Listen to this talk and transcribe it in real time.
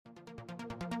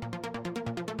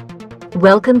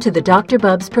Welcome to the Dr.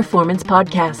 Bubs Performance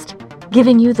Podcast,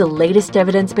 giving you the latest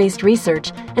evidence-based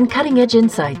research and cutting-edge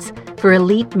insights for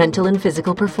elite mental and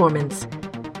physical performance.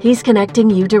 He's connecting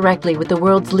you directly with the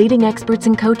world's leading experts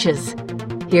and coaches.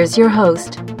 Here's your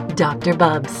host, Dr.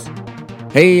 Bubs.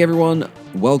 Hey everyone,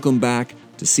 welcome back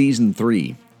to Season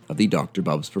 3 of the Dr.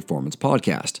 Bubs Performance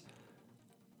Podcast,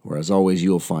 where as always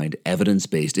you'll find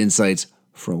evidence-based insights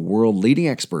from world-leading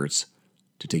experts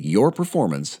to take your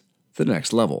performance to the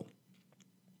next level.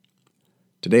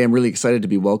 Today I'm really excited to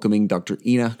be welcoming Dr.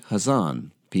 Khazan,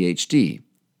 PhD,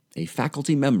 a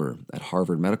faculty member at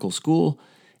Harvard Medical School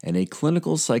and a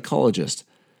clinical psychologist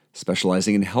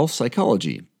specializing in health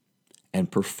psychology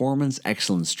and performance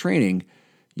excellence training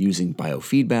using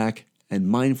biofeedback and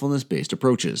mindfulness-based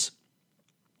approaches.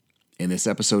 In this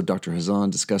episode, Dr.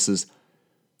 Khazan discusses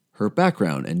her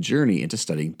background and journey into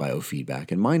studying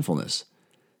biofeedback and mindfulness,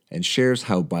 and shares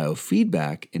how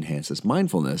biofeedback enhances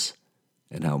mindfulness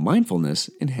and how mindfulness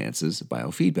enhances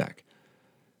biofeedback.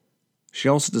 She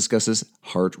also discusses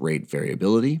heart rate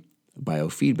variability,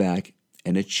 biofeedback,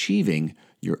 and achieving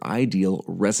your ideal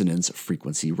resonance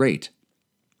frequency rate.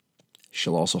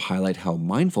 She'll also highlight how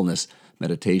mindfulness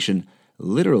meditation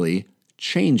literally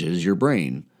changes your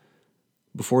brain,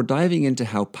 before diving into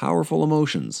how powerful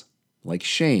emotions like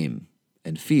shame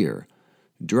and fear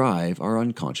drive our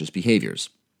unconscious behaviors.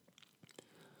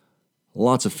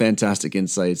 Lots of fantastic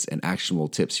insights and actionable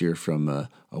tips here from a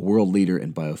world leader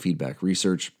in biofeedback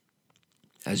research.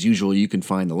 As usual, you can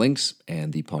find the links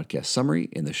and the podcast summary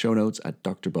in the show notes at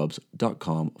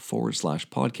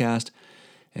drbubs.com/podcast.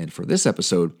 And for this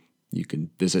episode, you can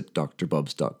visit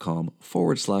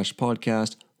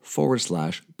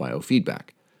drbubs.com/podcast/biofeedback.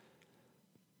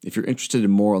 If you're interested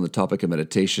in more on the topic of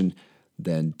meditation,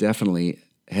 then definitely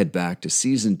head back to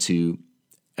Season 2,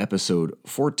 Episode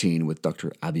 14 with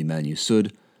Dr. Abhimanyu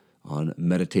Sood on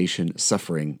meditation,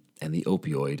 suffering, and the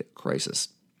opioid crisis.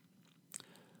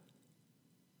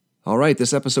 All right,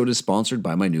 this episode is sponsored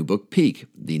by my new book, Peak,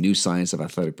 the new science of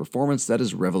athletic performance that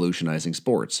is revolutionizing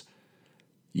sports.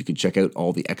 You can check out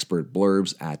all the expert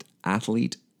blurbs at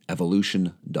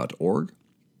athleteevolution.org,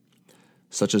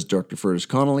 such as Dr. Fergus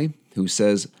Connolly, who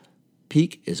says,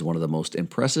 Peak is one of the most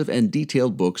impressive and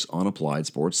detailed books on applied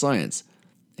sports science,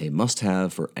 a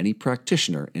must-have for any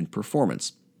practitioner in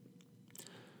performance.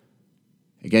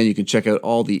 Again, you can check out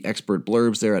all the expert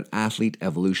blurbs there at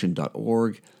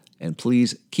athleteevolution.org, and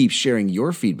please keep sharing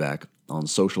your feedback on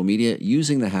social media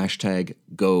using the hashtag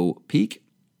GoPeak.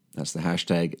 That's the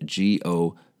hashtag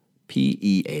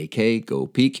GOPEAK,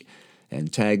 GoPeak,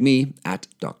 and tag me at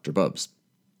Dr. Bubs.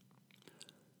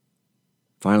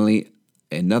 Finally,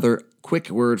 another quick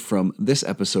word from this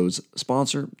episode's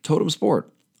sponsor, Totem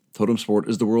Sport. Totem Sport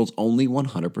is the world's only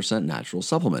 100% natural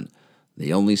supplement,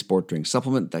 the only sport drink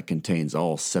supplement that contains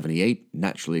all 78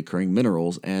 naturally occurring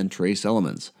minerals and trace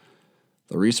elements.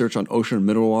 The research on ocean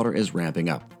mineral water is ramping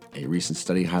up, a recent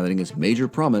study highlighting its major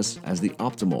promise as the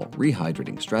optimal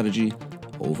rehydrating strategy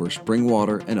over spring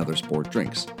water and other sport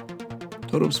drinks.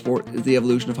 Totem Sport is the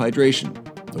evolution of hydration,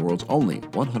 the world's only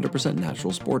 100%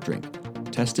 natural sport drink,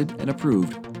 tested and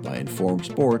approved by Informed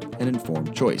Sport and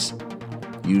Informed Choice.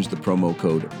 Use the promo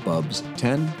code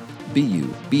BUBS10,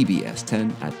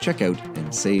 BUBBS10 at checkout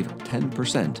and save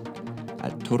 10%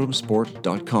 at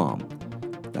totemsport.com.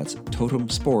 That's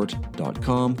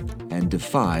totemsport.com and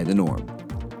defy the norm.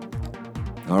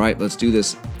 All right, let's do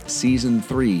this. Season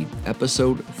 3,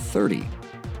 Episode 30.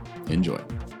 Enjoy.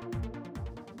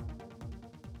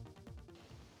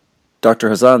 Dr.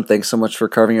 Khazan, thanks so much for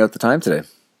carving out the time today.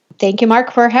 Thank you,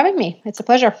 Mark, for having me. It's a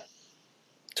pleasure.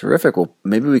 Terrific. Well,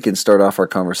 maybe we can start off our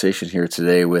conversation here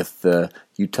today with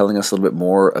you telling us a little bit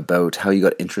more about how you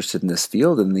got interested in this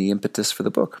field and the impetus for the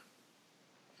book.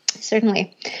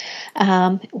 Certainly.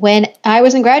 When I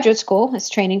was in graduate school, I was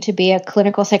training to be a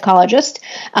clinical psychologist,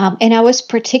 and I was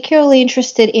particularly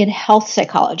interested in health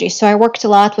psychology. So I worked a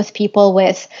lot with people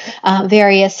with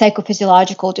various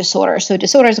psychophysiological disorders. So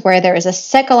disorders where there is a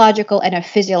psychological and a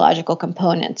physiological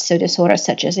component. So disorders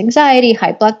such as anxiety,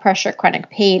 high blood pressure, chronic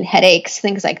pain, headaches,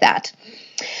 things like that.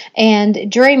 And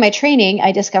during my training,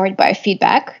 I discovered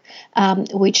biofeedback,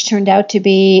 which turned out to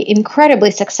be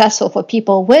incredibly successful for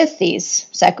people with these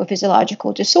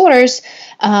psychophysiological disorders,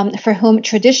 for whom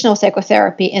traditional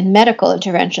psychotherapy and medical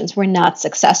interventions were not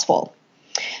successful.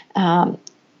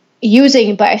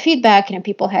 Using biofeedback,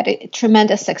 people had a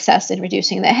tremendous success in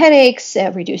reducing the headaches,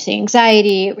 reducing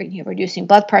anxiety, reducing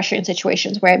blood pressure in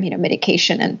situations where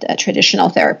medication and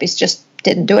traditional therapies just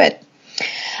didn't do it.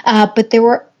 But there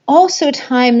were also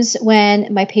times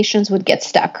when my patients would get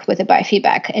stuck with the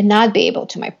biofeedback and not be able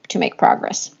to make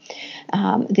progress.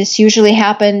 This usually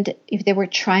happened if they were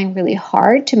trying really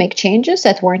hard to make changes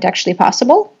that weren't actually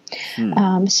possible.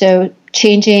 So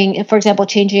changing, for example,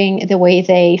 changing the way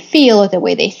they feel or the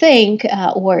way they think,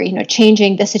 or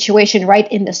changing the situation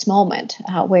right in this moment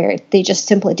where they just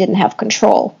simply didn't have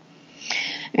control.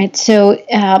 Right. So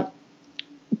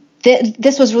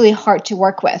this was really hard to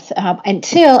work with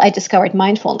until I discovered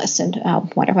mindfulness, and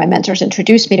one of my mentors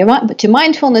introduced me to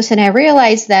mindfulness, and I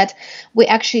realized that we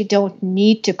actually don't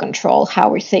need to control how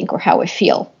we think or how we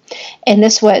feel. And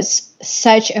this was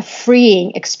such a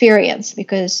freeing experience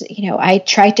because, I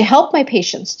tried to help my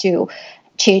patients to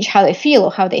change how they feel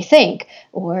or how they think,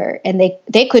 and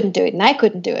they couldn't do it and I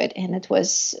couldn't do it. And it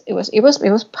was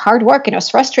hard work and it was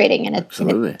frustrating and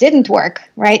it didn't work.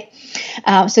 Right.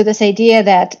 So this idea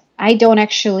that I don't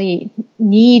actually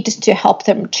need to help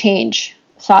them change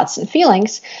thoughts and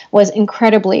feelings was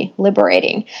incredibly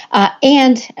liberating,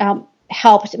 and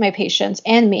helped my patients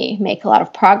and me make a lot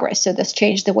of progress. So this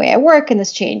changed the way I work, and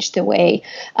this changed the way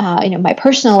my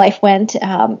personal life went.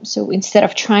 So instead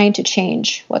of trying to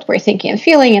change what we're thinking and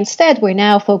feeling, instead we're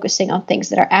now focusing on things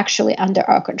that are actually under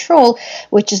our control,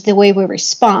 which is the way we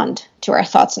respond to our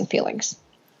thoughts and feelings.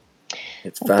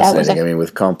 It's fascinating.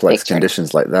 With complex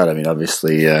conditions like that,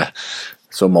 obviously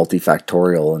so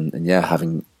multifactorial, and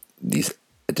having these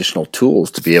additional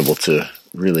tools to be able to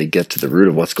really get to the root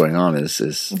of what's going on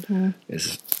is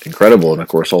incredible. And of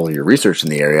course, all of your research in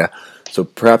the area. So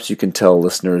perhaps you can tell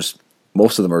listeners,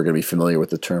 most of them are going to be familiar with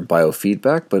the term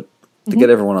biofeedback, but to get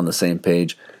everyone on the same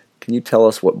page, can you tell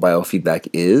us what biofeedback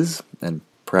is, and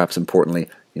perhaps importantly,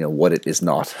 what it is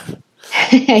not?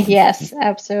 Yes,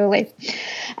 absolutely.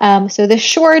 So the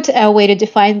short way to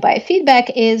define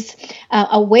biofeedback is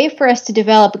a way for us to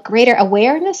develop greater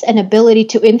awareness and ability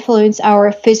to influence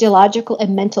our physiological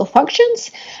and mental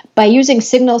functions by using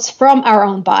signals from our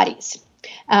own bodies.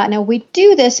 Now, we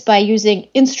do this by using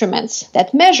instruments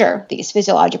that measure these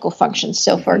physiological functions.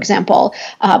 So, for example,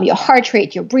 your heart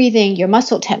rate, your breathing, your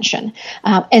muscle tension,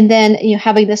 and then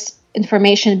having this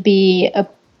information be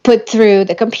put through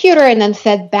the computer and then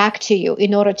fed back to you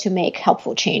in order to make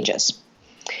helpful changes.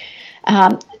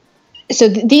 So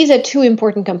these are two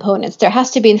important components. There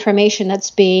has to be information that's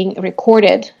being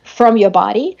recorded from your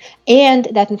body, and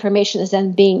that information is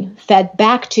then being fed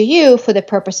back to you for the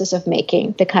purposes of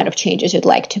making the kind of changes you'd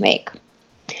like to make.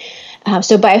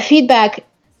 So biofeedback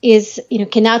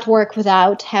cannot work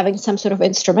without having some sort of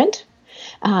instrument.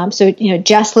 So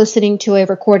just listening to a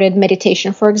recorded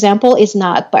meditation, for example, is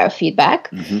not biofeedback.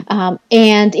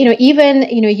 And even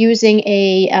using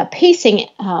a pacing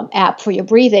app for your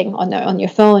breathing on your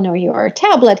phone or your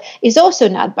tablet is also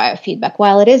not biofeedback.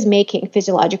 While it is making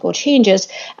physiological changes,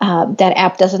 that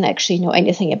app doesn't actually know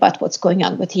anything about what's going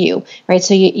on with you, right?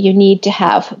 So you need to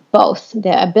have both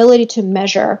the ability to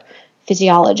measure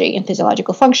physiology and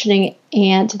physiological functioning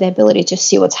and the ability to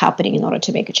see what's happening in order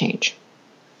to make a change.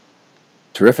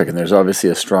 Terrific. And there's obviously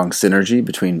a strong synergy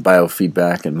between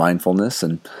biofeedback and mindfulness.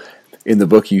 And in the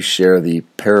book, you share the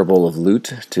parable of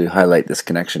Loot to highlight this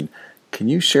connection. Can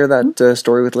you share that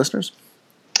story with listeners?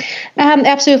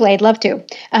 Absolutely. I'd love to.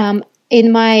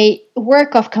 In my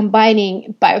work of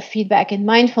combining biofeedback and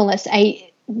mindfulness,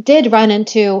 I did run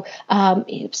into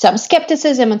some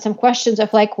skepticism and some questions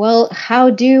of how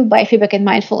do biofeedback and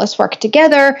mindfulness work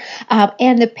together?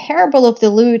 And the parable of the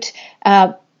Loot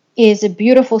is a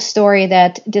beautiful story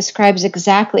that describes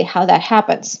exactly how that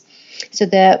happens. So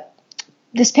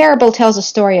this parable tells a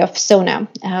story of Sona,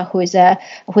 who is a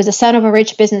son of a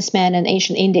rich businessman in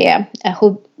ancient India,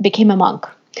 who became a monk.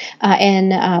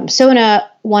 And Sona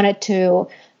wanted to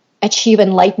achieve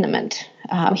enlightenment.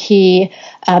 He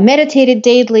meditated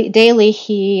daily.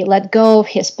 He let go of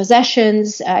his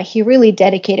possessions. He really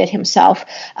dedicated himself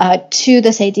to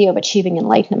this idea of achieving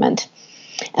enlightenment.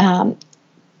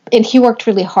 And he worked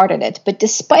really hard at it. But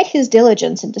despite his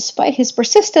diligence and despite his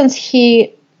persistence,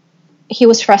 he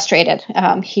was frustrated.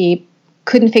 He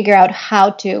couldn't figure out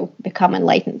how to become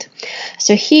enlightened.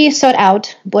 So he sought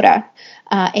out Buddha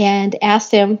and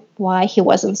asked him why he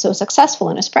wasn't so successful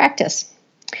in his practice.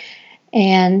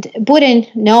 And Buddha,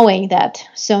 knowing that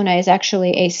Sona is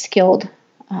actually a skilled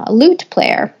lute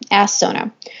player, asked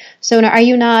Sona, are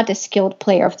you not a skilled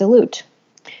player of the lute?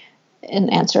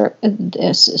 And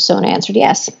Sona answered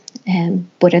yes. And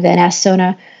Buddha then asked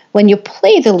Sona, when you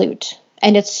play the lute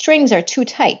and its strings are too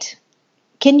tight,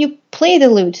 can you play the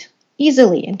lute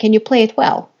easily and can you play it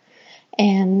well?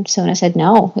 And Sona said,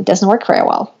 no, it doesn't work very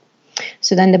well.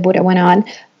 So then the Buddha went on,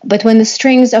 but when the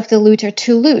strings of the lute are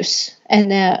too loose,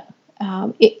 and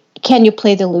can you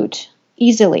play the lute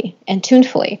easily and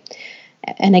tunefully?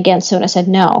 And again, Sona said,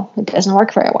 no, it doesn't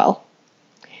work very well.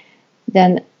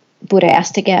 Then Buddha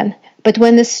asked again, but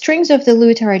when the strings of the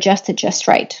lute are adjusted just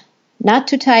right, not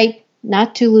too tight,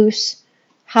 not too loose,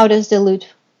 how does the lute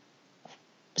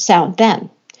sound then?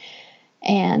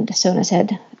 And Sona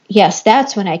said, yes,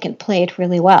 that's when I can play it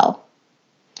really well.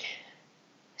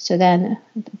 So then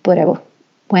Buddha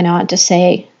went on to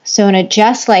say, Sona,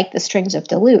 just like the strings of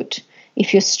the lute,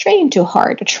 if you strain too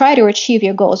hard to try to achieve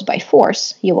your goals by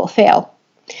force, you will fail.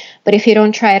 But if you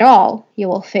don't try at all, you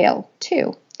will fail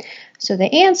too. So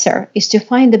the answer is to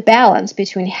find the balance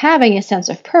between having a sense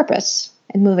of purpose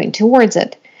and moving towards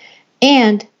it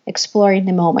and exploring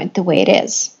the moment the way it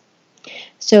is.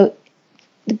 So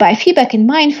the biofeedback and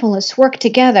mindfulness work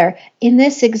together in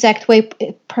this exact way,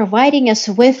 providing us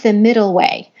with the middle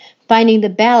way, finding the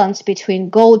balance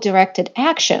between goal-directed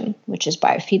action, which is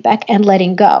biofeedback, and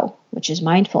letting go, which is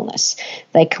mindfulness,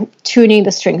 like tuning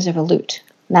the strings of a lute.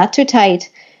 Not too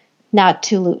tight, not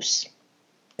too loose.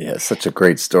 Yeah, it's such a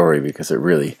great story because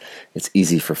it's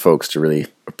easy for folks to really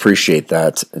appreciate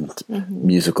that and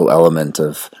musical element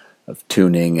of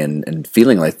tuning and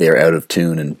feeling like they're out of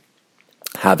tune and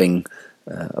having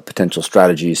potential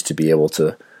strategies to be able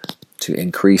to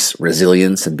increase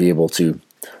resilience and be able to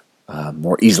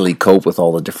more easily cope with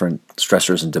all the different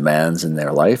stressors and demands in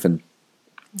their life. And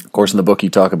of course, in the book, you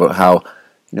talk about how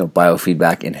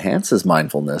biofeedback enhances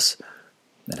mindfulness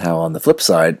and how on the flip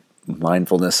side,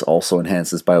 mindfulness also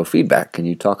enhances biofeedback. Can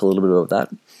you talk a little bit about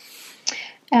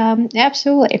that?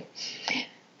 Absolutely.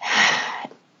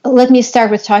 Let me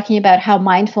start with talking about how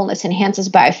mindfulness enhances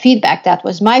biofeedback. That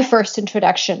was my first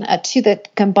introduction to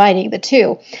combining the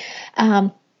two.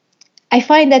 I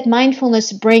find that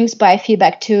mindfulness brings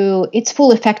biofeedback to its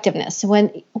full effectiveness.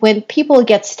 When people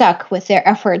get stuck with their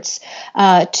efforts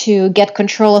to get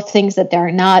control of things that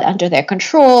they're not under their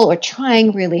control, or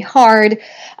trying really hard,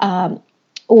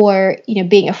 or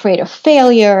being afraid of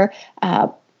failure,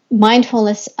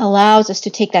 mindfulness allows us to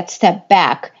take that step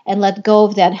back and let go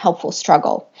of that helpful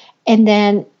struggle. And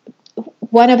then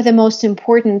one of the most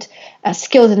important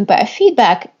skills in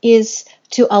biofeedback is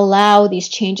to allow these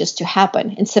changes to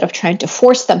happen instead of trying to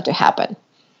force them to happen.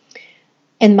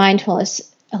 And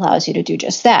mindfulness allows you to do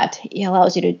just that. It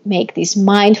allows you to make these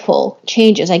mindful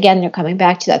changes. Again, you're coming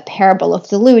back to that parable of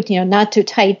the lute, not too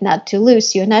tight, not too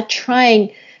loose. You're not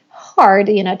trying hard,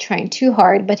 you're not trying too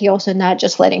hard, but you're also not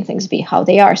just letting things be how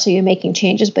they are. So you're making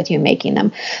changes, but you're making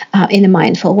them in a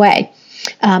mindful way.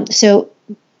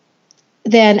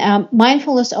 Then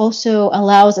mindfulness also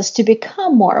allows us to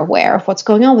become more aware of what's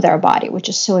going on with our body, which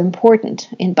is so important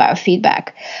in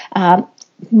biofeedback.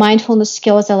 Mindfulness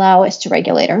skills allow us to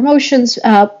regulate our emotions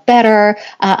better,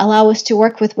 allow us to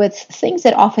work with things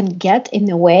that often get in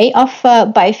the way of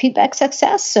biofeedback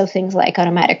success. So things like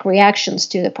automatic reactions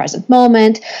to the present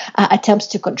moment, attempts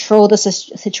to control the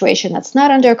situation that's not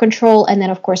under control, and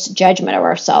then, of course, judgment of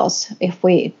ourselves if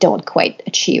we don't quite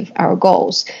achieve our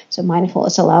goals. So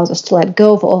mindfulness allows us to let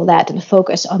go of all of that and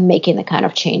focus on making the kind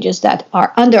of changes that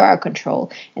are under our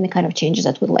control and the kind of changes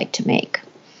that we'd like to make.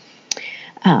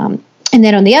 And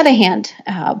then on the other hand,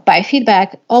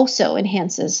 biofeedback also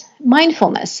enhances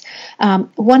mindfulness.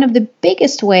 One of the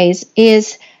biggest ways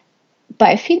is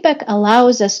biofeedback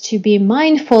allows us to be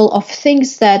mindful of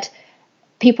things that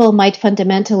people might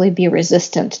fundamentally be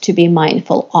resistant to be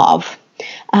mindful of.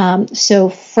 So,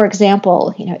 for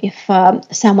example, if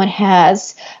someone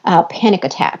has panic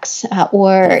attacks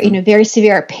or very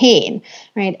severe pain,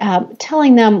 right?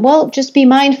 Telling them, well, just be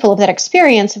mindful of that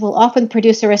experience will often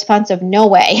produce a response of no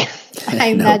way,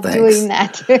 I'm not doing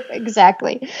that.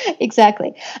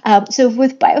 Exactly. So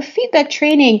with biofeedback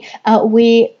training,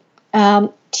 we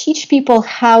teach people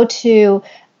how to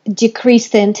decrease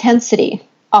the intensity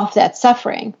of that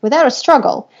suffering without a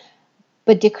struggle,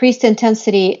 but decrease the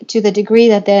intensity to the degree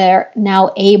that they're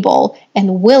now able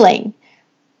and willing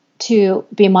to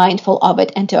be mindful of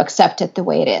it and to accept it the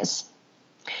way it is.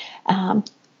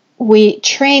 We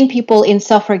train people in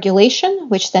self-regulation,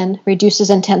 which then reduces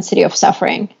intensity of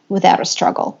suffering without a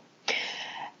struggle.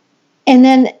 And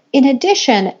then, in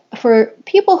addition, for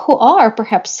people who are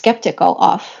perhaps skeptical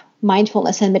of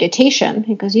mindfulness and meditation,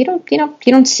 because you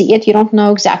don't see it, you don't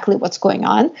know exactly what's going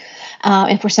on,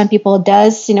 and for some people it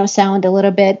does sound a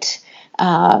little bit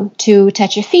too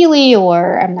touchy-feely,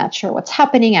 or I'm not sure what's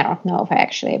happening. I don't know if I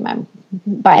actually am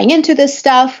buying into this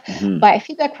stuff.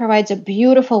 Biofeedback provides a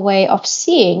beautiful way of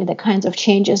seeing the kinds of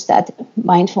changes that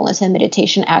mindfulness and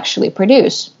meditation actually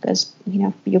produce, because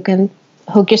you can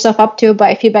hook yourself up to a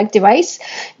biofeedback device,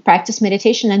 practice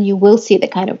meditation, and you will see the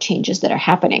kind of changes that are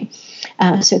happening.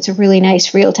 So it's a really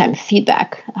nice real-time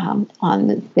feedback on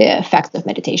the effects of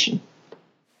meditation.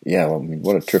 Yeah, well,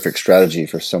 what a terrific strategy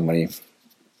for so many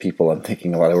people. I'm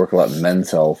thinking I work a lot in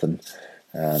men's health, and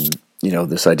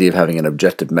This idea of having an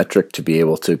objective metric to be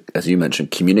able to, as you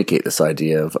mentioned, communicate this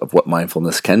idea of what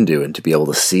mindfulness can do, and to be able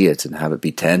to see it and have it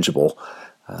be tangible,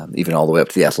 even all the way up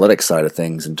to the athletic side of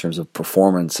things in terms of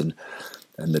performance and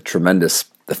the tremendous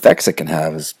effects it can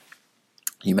have, as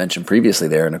you mentioned previously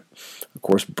there. And of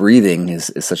course, breathing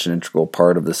is such an integral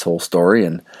part of this whole story.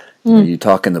 And you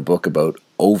talk in the book about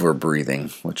over-breathing,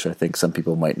 which I think some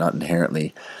people might not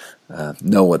inherently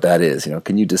know what that is.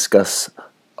 Can you discuss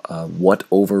what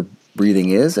over-breathing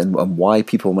is and why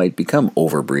people might become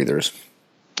over-breathers?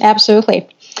 Absolutely.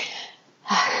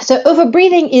 So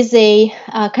over-breathing is a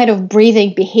kind of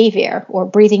breathing behavior or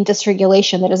breathing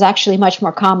dysregulation that is actually much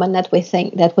more common than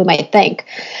we might think.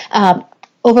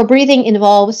 Over-breathing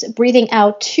involves breathing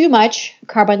out too much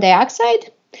carbon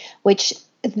dioxide, which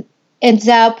ends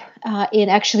up in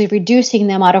actually reducing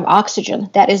the amount of oxygen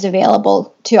that is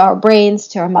available to our brains,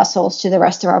 to our muscles, to the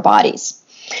rest of our bodies.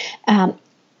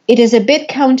 It is a bit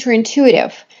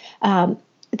counterintuitive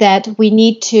that we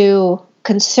need to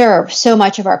conserve so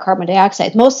much of our carbon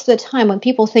dioxide. Most of the time when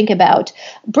people think about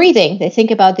breathing, they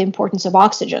think about the importance of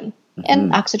oxygen.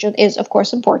 And oxygen is, of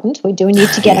course, important. We do need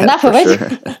to get enough of it,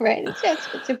 sure. Right?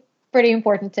 It's pretty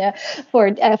important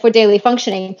for daily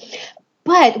functioning.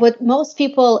 But what most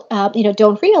people,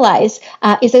 don't realize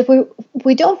is that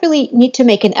we don't really need to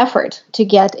make an effort to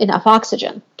get enough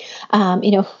oxygen.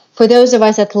 For those of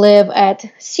us that live at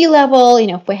sea level,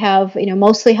 if we have,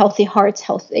 mostly healthy hearts,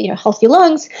 healthy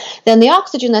lungs, then the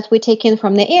oxygen that we take in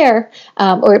from the air,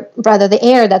 or rather the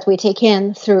air that we take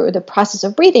in through the process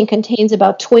of breathing, contains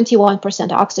about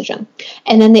 21% oxygen.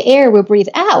 And then the air we breathe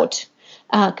out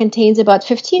contains about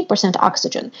 15%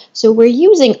 oxygen. So we're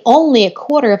using only a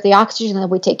quarter of the oxygen that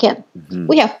we take in.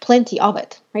 We have plenty of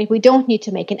it, right? We don't need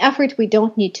to make an effort. We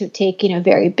don't need to take,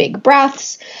 very big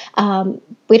breaths.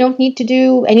 We don't need to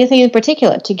do anything in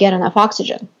particular to get enough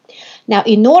oxygen. Now,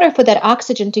 in order for that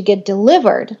oxygen to get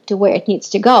delivered to where it needs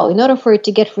to go, in order for it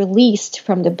to get released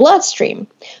from the bloodstream,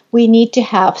 we need to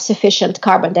have sufficient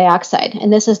carbon dioxide.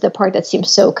 And this is the part that seems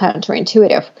so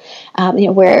counterintuitive,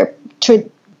 where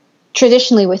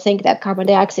traditionally, we think that carbon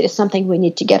dioxide is something we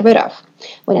need to get rid of,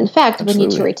 when in fact, Absolutely. We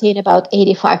need to retain about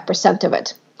 85% of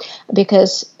it,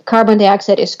 because carbon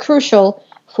dioxide is crucial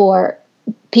for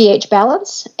pH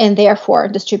balance and therefore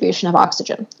distribution of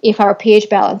oxygen. If our pH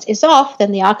balance is off,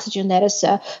 then the oxygen that is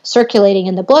circulating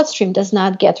in the bloodstream does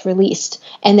not get released,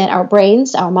 and then our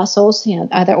brains, our muscles,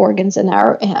 other organs in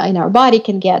our body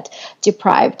can get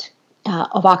deprived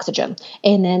of oxygen,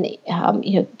 and then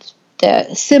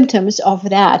the symptoms of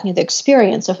that, the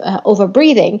experience of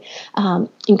over-breathing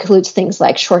includes things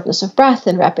like shortness of breath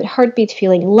and rapid heartbeat,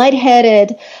 feeling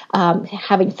lightheaded,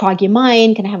 having foggy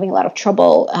mind, and having a lot of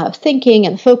trouble thinking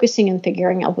and focusing and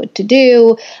figuring out what to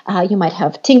do. You might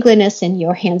have tingliness in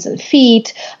your hands and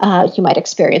feet. You might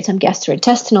experience some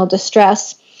gastrointestinal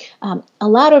distress. A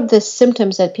lot of the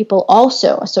symptoms that people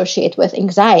also associate with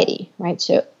anxiety, right?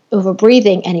 So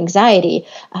over-breathing and anxiety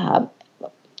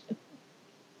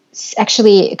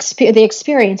actually the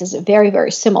experience is very, very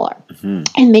similar.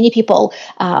 And many people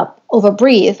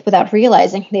overbreathe without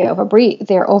realizing they're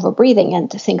overbreathing and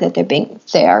to think that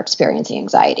they are experiencing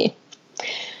anxiety.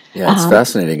 Yeah, it's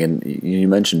fascinating. And you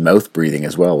mentioned mouth breathing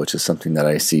as well, which is something that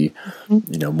I see,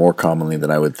 more commonly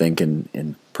than I would think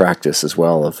in practice as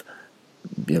well, of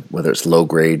whether it's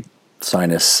low-grade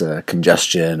sinus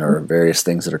congestion or various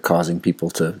things that are causing people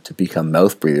to become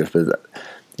mouth breathers. But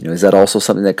is that also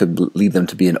something that could lead them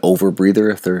to be an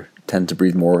over-breather if they tend to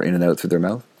breathe more in and out through their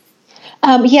mouth?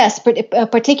 Yes, but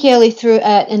particularly through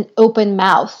an open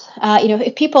mouth.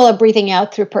 If people are breathing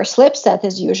out through pursed lips, that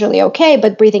is usually okay.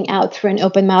 But breathing out through an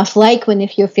open mouth, like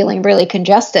if you're feeling really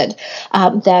congested,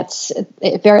 that's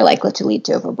very likely to lead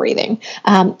to overbreathing.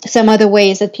 Some other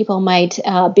ways that people might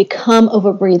become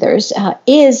overbreathers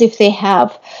is if they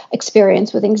have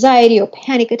experience with anxiety or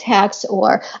panic attacks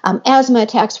or asthma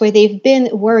attacks where they've been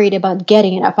worried about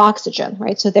getting enough oxygen,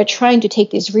 right? So they're trying to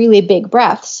take these really big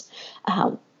breaths.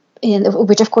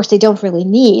 Which of course they don't really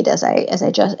need, as I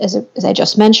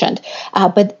just mentioned,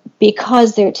 but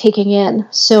because they're taking in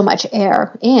so much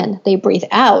air in, they breathe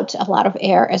out a lot of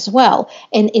air as well,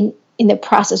 and in the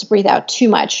process breathe out too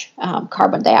much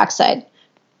carbon dioxide,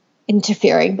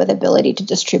 interfering with the ability to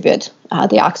distribute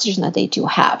the oxygen that they do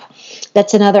have.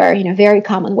 That's another very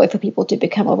common way for people to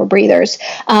become overbreathers.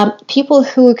 People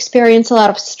who experience a lot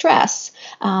of stress.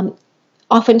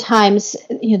 Oftentimes,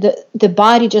 the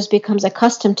body just becomes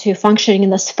accustomed to functioning in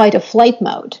this fight or flight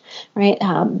mode, right?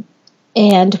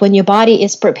 And when your body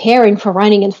is preparing for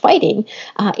running and fighting,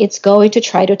 it's going to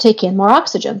try to take in more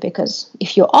oxygen, because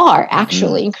if you are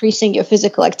actually increasing your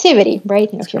physical activity, right?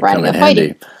 If you're running and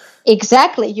fighting,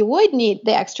 Exactly. You would need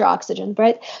the extra oxygen,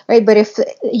 right? Right. But if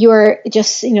you're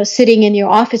just, sitting in your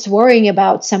office worrying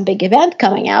about some big event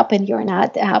coming up and you're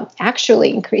not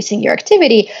actually increasing your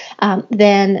activity,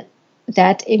 then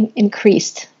that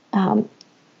increased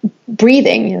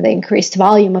breathing, the increased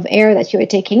volume of air that you're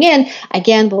taking in,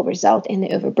 again, will result in the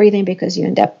overbreathing because you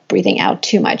end up breathing out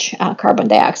too much carbon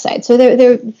dioxide. So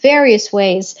there are various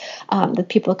ways that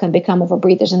people can become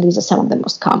overbreathers, and these are some of the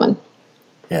most common.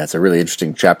 Yeah, it's a really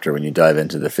interesting chapter when you dive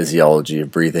into the physiology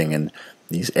of breathing and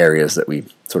these areas that we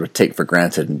sort of take for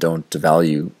granted and don't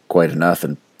value quite enough.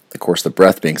 And of course, the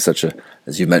breath being such a,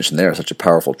 as you mentioned there, such a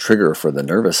powerful trigger for the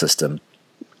nervous system.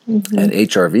 Mm-hmm. And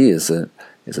HRV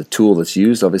is a tool that's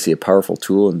used, obviously a powerful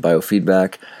tool in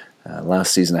biofeedback.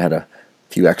 Last season I had a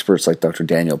few experts like Dr.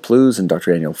 Daniel Plews and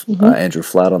Dr. Andrew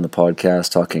Flatt on the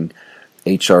podcast talking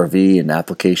HRV and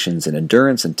applications in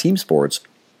endurance and team sports.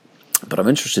 But I'm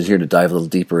interested here to dive a little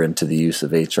deeper into the use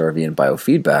of HRV and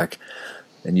biofeedback.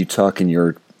 And you talk in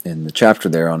the chapter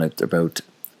there on it about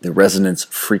the resonance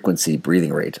frequency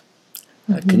breathing rate.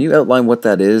 Can you outline what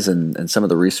that is and some of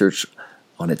the research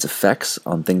on its effects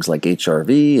on things like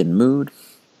HRV and mood?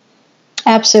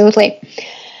 Absolutely.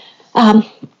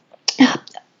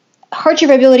 Heart rate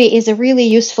variability is a really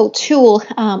useful tool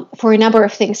for a number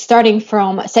of things, starting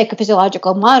from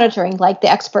psychophysiological monitoring, like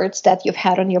the experts that you've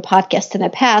had on your podcast in the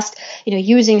past,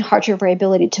 using heart rate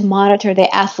variability to monitor the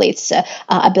athlete's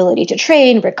ability to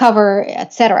train, recover,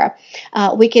 etc.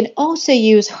 We can also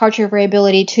use heart rate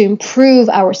variability to improve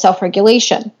our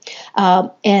self-regulation,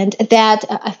 and that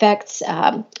affects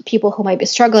people who might be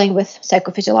struggling with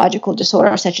psychophysiological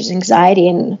disorders such as anxiety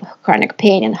and chronic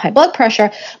pain and high blood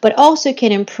pressure, but also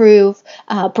can improve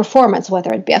performance,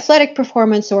 whether it be athletic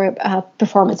performance or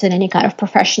performance in any kind of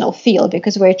professional field,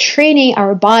 because we're training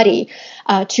our body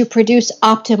to produce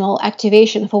optimal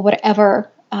activation for whatever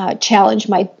challenge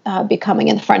might be coming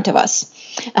in front of us.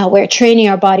 We're training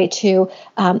our body to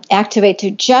activate to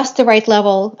just the right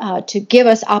level to give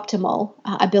us optimal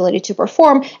ability to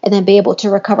perform and then be able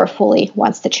to recover fully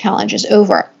once the challenge is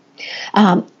over.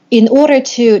 In order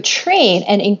to train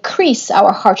and increase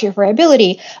our heart rate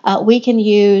variability, we can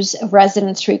use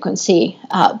resonance frequency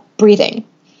breathing.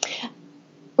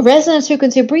 Resonance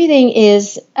frequency breathing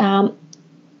is an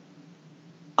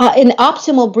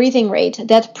optimal breathing rate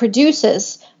that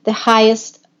produces the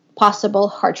highest possible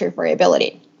heart rate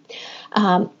variability.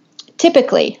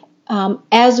 Typically,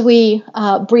 as we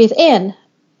breathe in,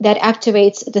 that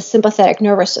activates the sympathetic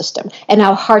nervous system, and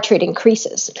our heart rate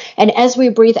increases. And as we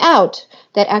breathe out,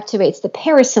 that activates the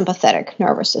parasympathetic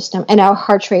nervous system, and our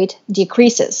heart rate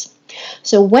decreases.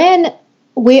 So when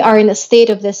we are in a state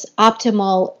of this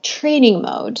optimal training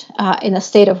mode, in a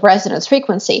state of resonance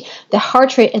frequency, the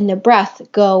heart rate and the breath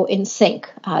go in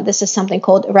sync. This is something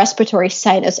called respiratory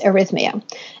sinus arrhythmia.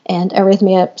 And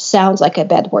arrhythmia sounds like a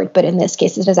bad word, but in this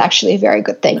case, it is actually a very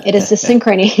good thing. It is the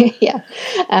synchrony. Yeah,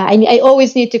 I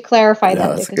always need to clarify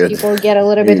that because good. People get a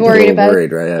little bit worried about right?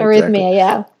 Arrhythmia.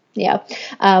 Exactly. Yeah.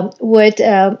 What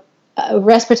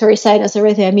respiratory sinus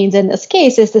arrhythmia means in this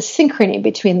case is the synchrony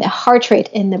between the heart rate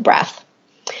and the breath.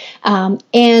 And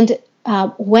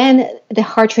when the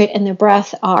heart rate and the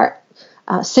breath are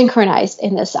synchronized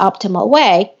in this optimal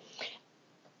way,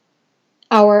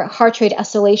 our heart rate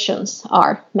oscillations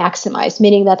are maximized,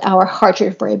 meaning that our heart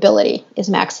rate variability is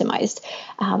maximized.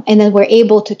 And then we're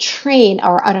able to train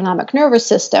our autonomic nervous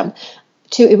system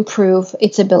to improve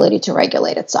its ability to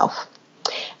regulate itself.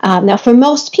 Now, for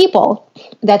most people,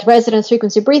 that resonance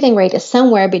frequency breathing rate is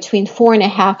somewhere between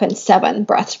 4.5 and 7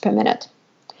 breaths per minute.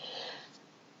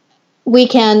 We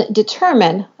can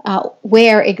determine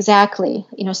where exactly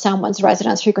someone's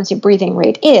resonance frequency breathing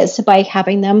rate is by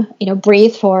having them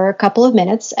breathe for a couple of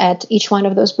minutes at each one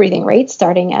of those breathing rates,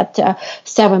 starting at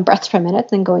 7 breaths per minute,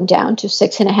 then going down to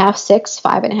 6.5, 6,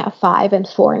 5.5, 5, and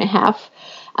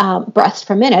 4.5 breaths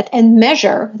per minute, and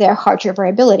measure their heart rate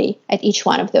variability at each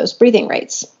one of those breathing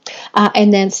rates,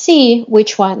 and then see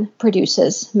which one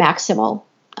produces maximal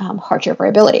heart rate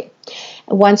variability.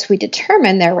 Once we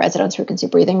determine their resonance frequency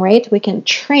breathing rate, we can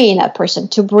train that person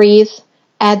to breathe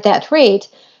at that rate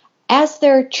as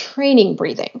they're training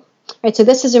breathing. Right? So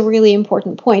this is a really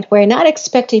important point. We're not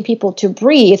expecting people to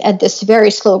breathe at this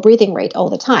very slow breathing rate all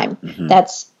the time. Mm-hmm.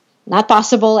 That's not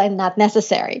possible and not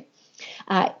necessary.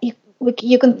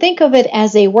 you can think of it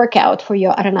as a workout for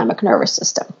your autonomic nervous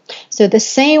system. So the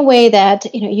same way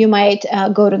that you might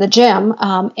go to the gym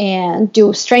and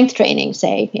do strength training,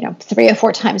 say 3 or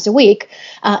 4 times a week,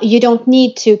 you don't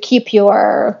need to keep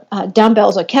your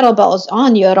dumbbells or kettlebells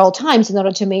on you at all times in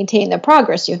order to maintain the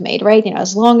progress you've made, right?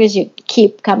 As long as you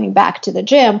keep coming back to the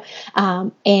gym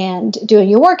and doing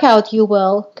your workout, you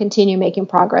will continue making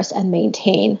progress and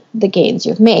maintain the gains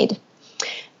you've made.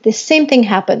 The same thing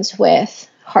happens with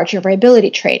heart rate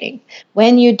variability training.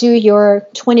 When you do your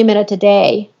 20-minute a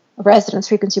day resonance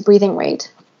frequency breathing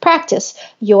rate practice,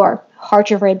 your heart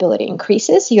rate variability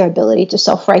increases, your ability to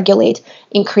self-regulate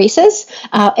increases,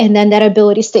 and then that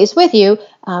ability stays with you,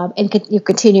 and you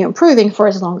continue improving for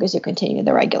as long as you continue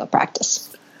the regular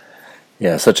practice.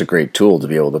 Yeah, such a great tool to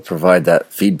be able to provide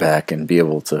that feedback and be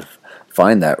able to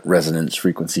find that resonance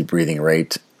frequency breathing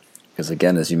rate. Because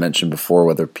again, as you mentioned before,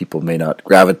 whether people may not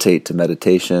gravitate to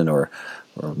meditation or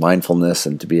mindfulness,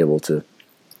 and to be able to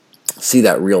see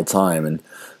that real time. And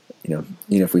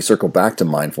if we circle back to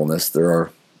mindfulness, there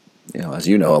are, as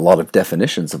a lot of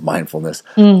definitions of mindfulness.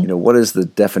 What is the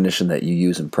definition that you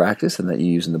use in practice and that you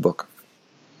use in the book?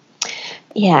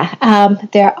 Yeah,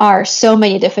 there are so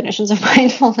many definitions of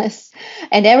mindfulness,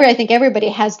 and I think everybody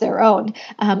has their own.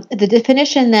 The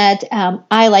definition that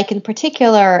I like in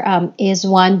particular is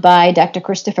one by Dr.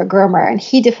 Christopher Germer, and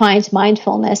he defines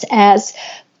mindfulness as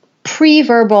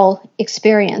pre-verbal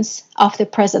experience of the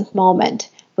present moment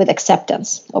with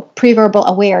acceptance, or pre-verbal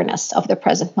awareness of the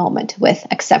present moment with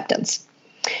acceptance.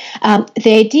 The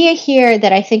idea here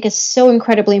that I think is so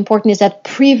incredibly important is that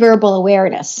pre-verbal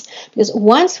awareness, because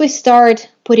once we start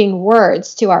putting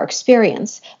words to our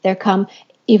experience, there come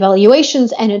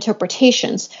evaluations and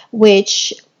interpretations,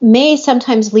 which may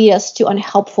sometimes lead us to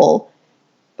unhelpful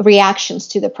reactions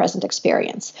to the present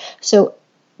experience. So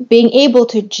being able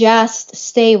to just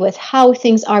stay with how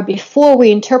things are before we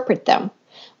interpret them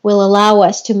will allow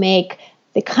us to make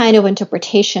the kind of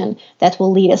interpretation that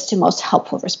will lead us to most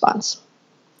helpful response.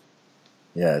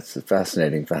 Yeah, it's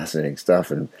fascinating stuff.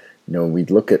 And, when we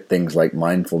look at things like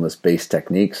mindfulness-based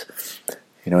techniques,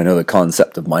 I know the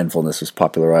concept of mindfulness was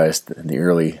popularized in the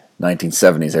early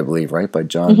 1970s, I believe, right, by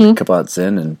John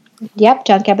Kabat-Zinn. And yep,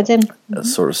 John Kabat-Zinn.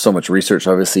 Sort of so much research,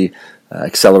 obviously,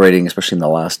 accelerating, especially in the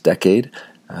last decade.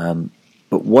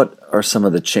 But what are some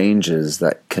of the changes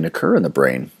that can occur in the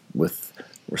brain with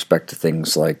respect to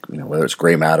things like, whether it's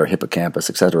gray matter, hippocampus,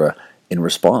 etc., in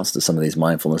response to some of these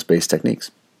mindfulness-based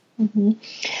techniques?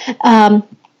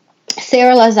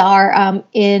 Sarah Lazar,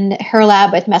 in her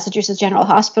lab at Massachusetts General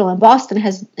Hospital in Boston,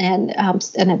 and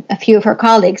a few of her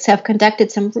colleagues have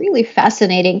conducted some really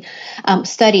fascinating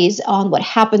studies on what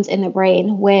happens in the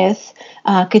brain with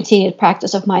continued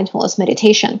practice of mindfulness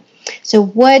meditation. So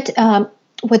what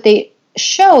they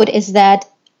showed is that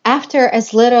after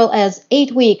as little as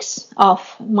 8 weeks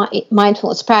of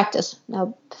mindfulness practice,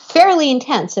 now fairly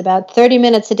intense, about 30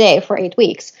 minutes a day for 8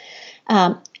 weeks,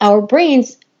 our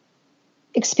brains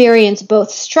experience both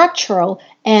structural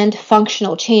and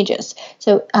functional changes.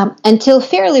 So until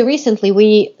fairly recently,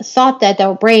 we thought that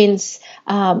our brains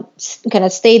kind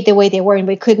of stayed the way they were, and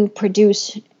we couldn't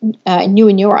produce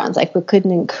new neurons, like we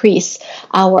couldn't increase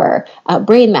our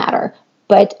brain matter.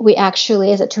 But we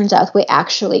actually, as it turns out, we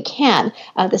actually can.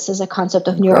 This is a concept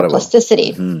of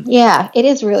neuroplasticity. Mm-hmm. Yeah, it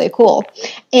is really cool.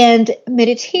 And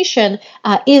meditation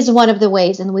is one of the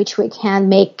ways in which we can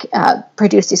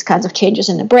produce these kinds of changes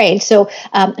in the brain. So,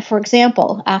 for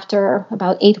example, after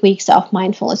about 8 weeks of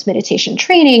mindfulness meditation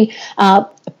training,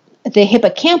 the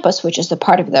hippocampus, which is the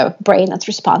part of the brain that's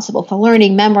responsible for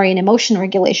learning, memory, and emotion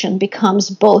regulation,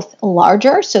 becomes both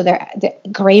larger. So the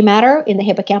gray matter in the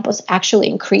hippocampus actually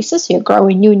increases. So you're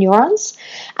growing new neurons,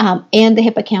 and the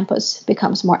hippocampus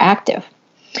becomes more active.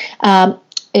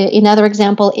 Another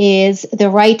example is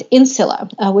the right insula,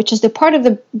 which is the part of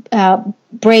the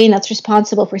brain that's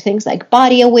responsible for things like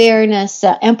body awareness,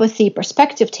 empathy,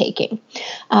 perspective taking,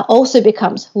 also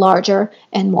becomes larger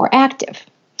and more active.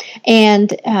 And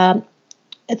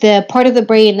the part of the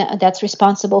brain that's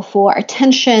responsible for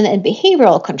attention and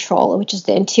behavioral control, which is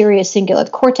the anterior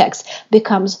cingulate cortex,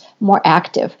 becomes more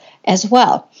active as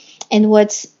well. And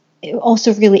what's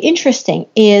also really interesting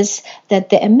is that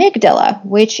the amygdala,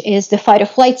 which is the fight or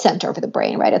flight center of the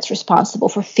brain, right, it's responsible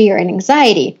for fear and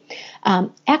anxiety,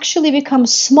 actually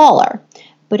becomes smaller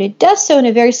but it does so in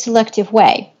a very selective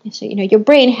way. So, your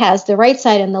brain has the right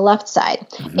side and the left side,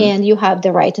 and you have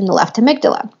the right and the left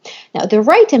amygdala. Now, the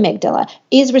right amygdala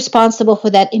is responsible for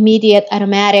that immediate,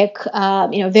 automatic,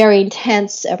 very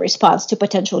intense response to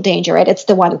potential danger, right? It's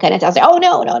the one that kind of tells you, oh,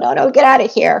 no, get out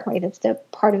of here, right? It's the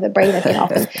part of the brain that can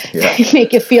often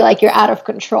make you feel like you're out of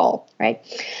control, right?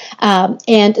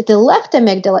 And the left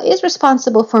amygdala is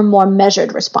responsible for more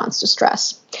measured response to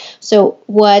stress. So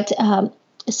what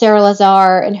Sarah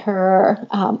Lazar and her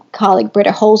colleague Britta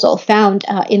Holzel found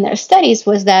in their studies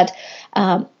was that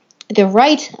the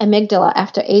right amygdala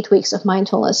after 8 weeks of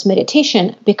mindfulness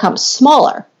meditation becomes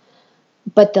smaller,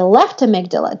 but the left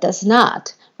amygdala does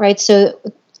not, right? So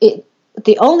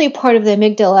the only part of the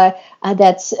amygdala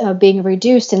that's being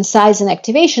reduced in size and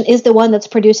activation is the one that's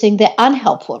producing the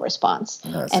unhelpful response.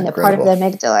 That's and incredible. The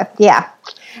part of the amygdala,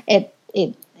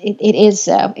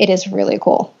 it is really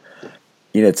cool.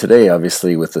 Today,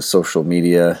 obviously, with the social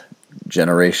media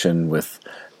generation, with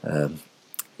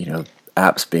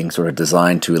apps being sort of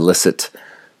designed to elicit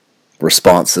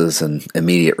responses and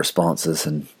immediate responses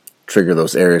and trigger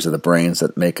those areas of the brains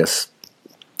that make us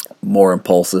more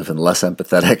impulsive and less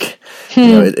empathetic.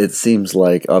 It seems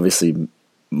like obviously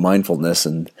mindfulness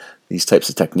and these types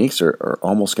of techniques are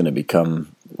almost going to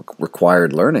become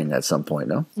required learning at some point,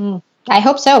 no? I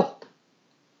hope so.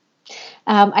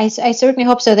 I certainly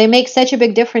hope so. They make such a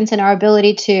big difference in our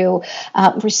ability to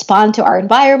respond to our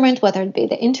environment, whether it be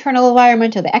the internal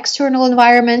environment or the external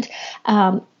environment.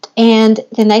 And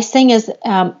the nice thing is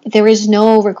there is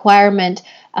no requirement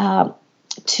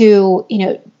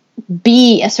to,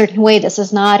 be a certain way. This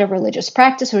is not a religious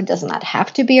practice, or it does not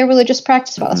have to be a religious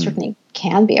practice. Well, it certainly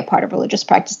can be a part of religious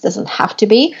practice, doesn't have to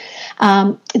be.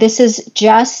 This is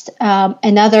just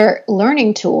another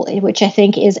learning tool, which I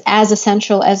think is as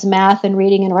essential as math and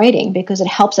reading and writing, because it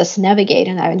helps us navigate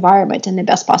in our environment in the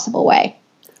best possible way.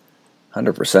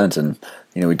 100%. And,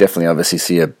 we definitely obviously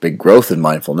see a big growth in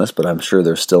mindfulness, but I'm sure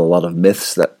there's still a lot of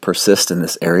myths that persist in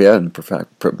this area and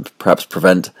perhaps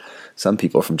prevent some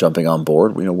people from jumping on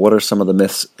board. What are some of the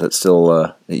myths that still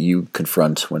that you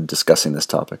confront when discussing this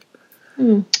topic?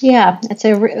 Yeah, it's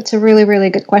a really, really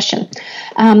good question.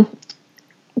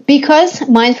 Because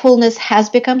mindfulness has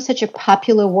become such a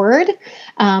popular word,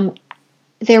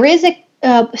 there is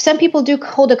some people do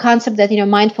hold the concept that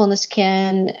mindfulness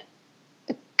can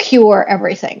cure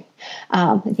everything.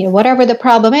 Whatever the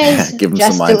problem is, give them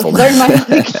just some mindfulness. Learn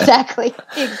mindfulness. Exactly.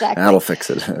 That'll fix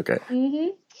it. Okay.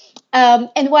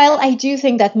 And while I do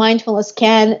think that mindfulness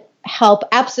can help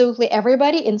absolutely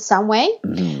everybody in some way,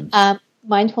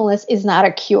 mindfulness is not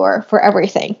a cure for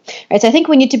everything. Right? So I think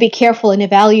we need to be careful in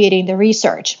evaluating the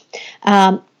research.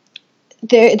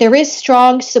 There is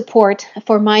strong support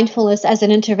for mindfulness as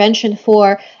an intervention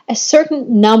for a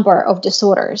certain number of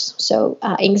disorders. So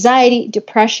anxiety,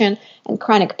 depression, and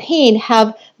chronic pain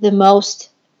have the most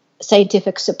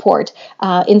scientific support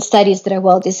in studies that are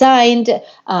well designed,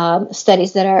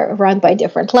 studies that are run by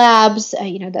different labs,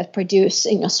 that produce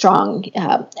strong,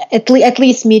 at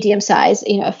least medium size,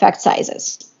 effect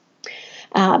sizes.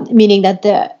 Meaning that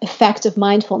the effect of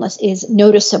mindfulness is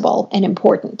noticeable and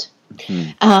important.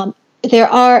 There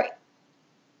are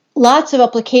lots of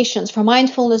applications for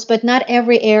mindfulness, but not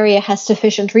every area has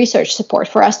sufficient research support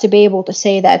for us to be able to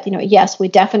say that, yes, we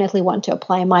definitely want to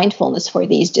apply mindfulness for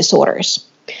these disorders.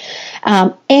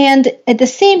 And at the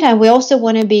same time, we also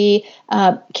want to be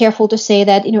careful to say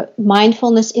that,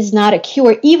 mindfulness is not a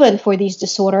cure even for these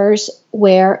disorders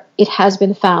where it has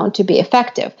been found to be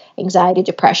effective. Anxiety,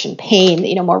 depression,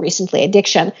 pain, more recently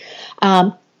addiction.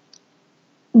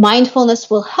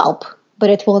 Mindfulness will help, but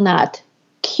it will not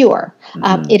cure.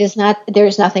 It is not. There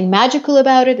is nothing magical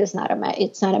about it. It's not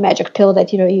a magic pill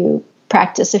that you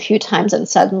practice a few times and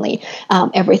suddenly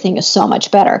everything is so much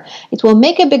better. It will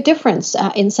make a big difference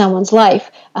in someone's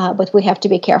life, but we have to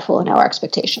be careful in our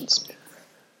expectations.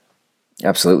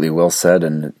 Absolutely, well said.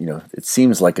 And it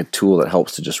seems like a tool that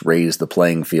helps to just raise the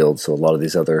playing field. So a lot of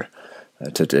these other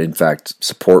to in fact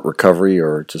support recovery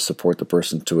or to support the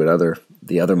person to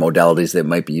the other modalities they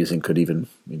might be using could even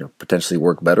potentially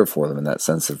work better for them in that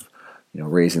sense of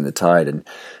raising the tide. And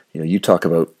you talk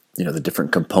about the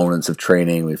different components of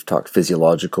training. We've talked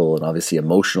physiological and obviously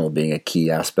emotional being a key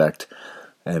aspect,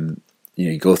 and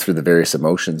you go through the various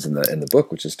emotions in the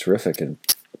book, which is terrific. And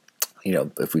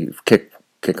if we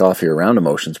kick off here around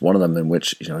emotions, one of them in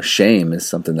which shame is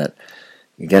something that,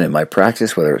 again, in my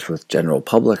practice, whether it's with general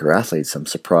public or athletes, I'm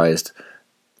surprised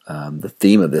the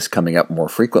theme of this coming up more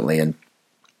frequently. And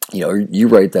you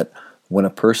write that when a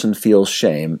person feels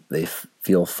shame, they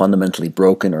feel fundamentally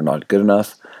broken or not good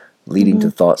enough, leading to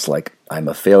thoughts like, I'm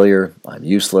a failure, I'm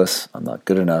useless, I'm not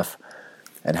good enough.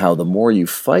 and how the more you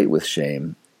fight with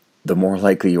shame, the more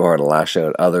likely you are to lash out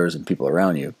at others and people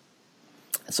around you.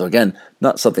 So again,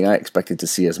 not something I expected to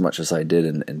see as much as I did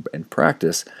in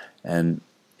practice. And,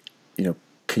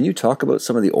 can you talk about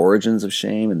some of the origins of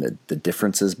shame and the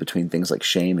differences between things like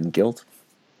shame and guilt?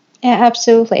 Yeah,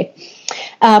 absolutely.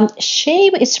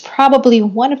 Shame is probably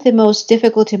one of the most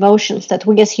difficult emotions that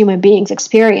we as human beings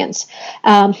experience.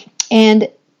 And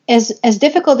as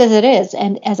difficult as it is,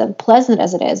 and as unpleasant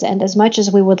as it is, and as much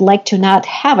as we would like to not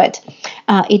have it,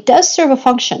 it does serve a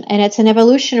function, and it's an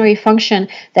evolutionary function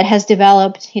that has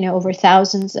developed, over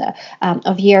thousands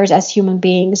of years as human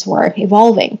beings were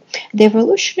evolving. The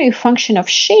evolutionary function of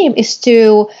shame is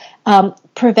to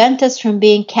prevent us from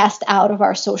being cast out of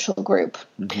our social group.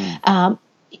 Mm-hmm.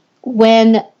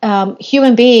 When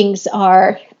human beings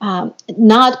are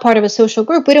not part of a social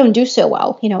group, we don't do so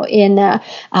well.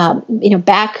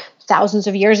 Back thousands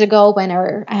of years ago, when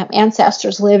our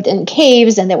ancestors lived in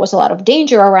caves and there was a lot of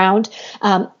danger around,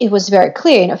 it was very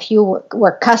clear. If you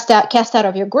were cast out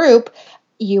of your group,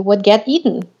 you would get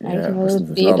eaten. Right? Yeah, it was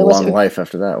not a long life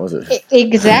after that, was it?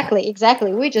 Exactly.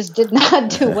 We just did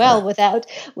not do well without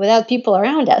people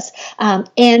around us.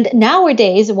 And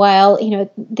nowadays, while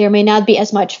there may not be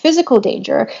as much physical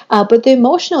danger, but the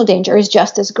emotional danger is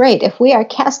just as great. If we are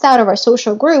cast out of our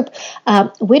social group,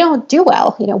 we don't do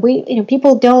well.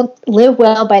 People don't live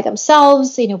well by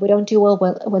themselves. We don't do well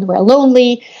when we're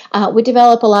lonely. We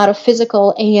develop a lot of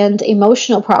physical and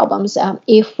emotional problems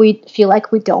if we feel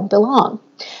like we don't belong.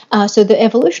 So the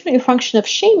evolutionary function of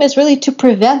shame is really to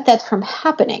prevent that from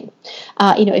happening.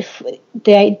 If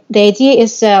the idea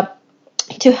is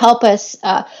to help us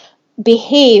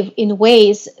behave in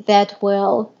ways that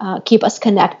will keep us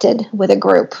connected with a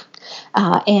group,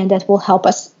 and that will help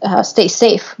us stay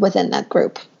safe within that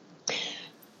group.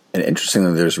 And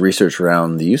interestingly, there's research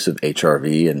around the use of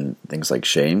HRV and things like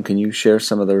shame. Can you share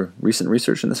some of the recent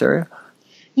research in this area?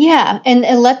 Yeah, and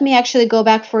let me actually go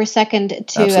back for a second to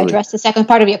Absolutely. address the second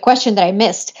part of your question that I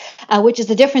missed, which is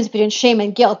the difference between shame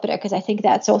and guilt, because I think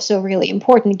that's also really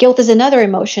important. Guilt is another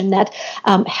emotion that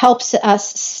helps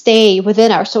us stay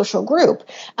within our social group.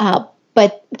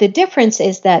 But the difference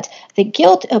is that the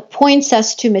guilt points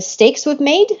us to mistakes we've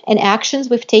made and actions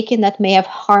we've taken that may have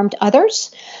harmed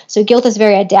others. So guilt is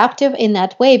very adaptive in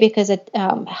that way because it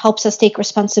helps us take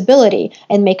responsibility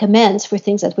and make amends for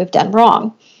things that we've done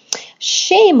wrong.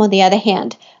 Shame, on the other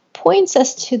hand, points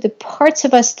us to the parts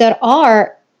of us that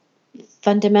are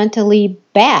fundamentally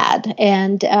bad.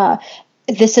 And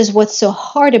this is what's so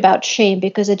hard about shame,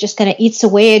 because it just kind of eats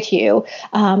away at you,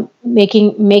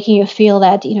 making you feel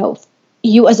that,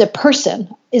 you as a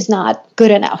person is not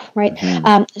good enough, right?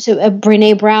 Mm-hmm. So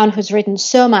Brené Brown, who's written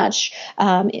so much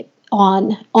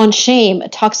on shame,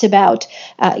 talks about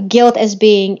guilt as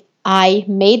being I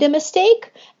made a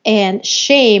mistake, and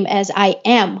shame as I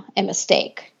am a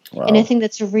mistake. Wow. And I think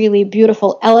that's a really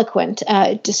beautiful, eloquent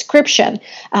description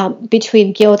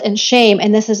between guilt and shame.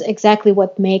 And this is exactly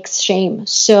what makes shame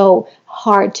so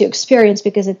hard to experience,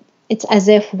 because it's as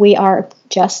if we are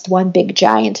just one big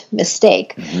giant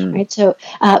mistake, mm-hmm. right? So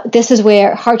this is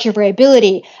where hardship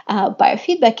variability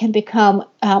biofeedback can become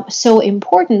so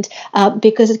important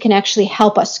because it can actually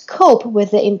help us cope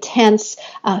with the intense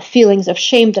feelings of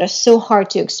shame that are so hard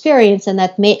to experience, and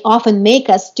that may often make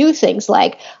us do things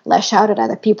like lash out at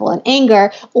other people in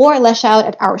anger, or lash out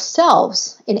at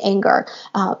ourselves in anger.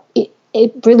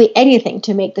 Really anything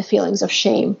to make the feelings of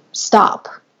shame stop.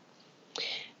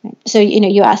 So,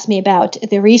 you asked me about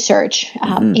the research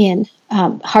in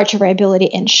hardship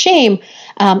variability and shame.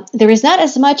 There is not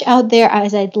as much out there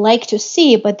as I'd like to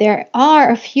see, but there are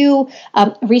a few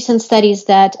recent studies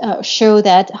that show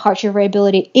that hardship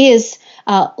variability is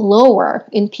lower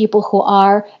in people who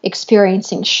are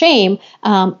experiencing shame.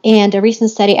 And a recent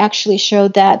study actually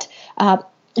showed that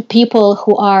people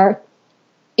who are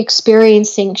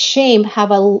experiencing shame have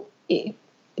a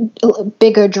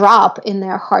bigger drop in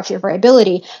their hardship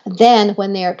variability than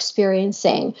when they're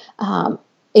experiencing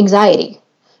anxiety.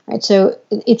 Right? So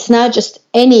it's not just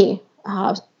any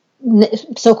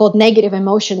so-called negative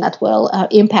emotion that will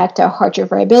impact our hardship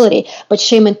variability, but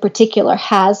shame in particular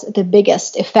has the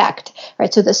biggest effect.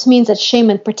 Right? So this means that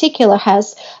shame in particular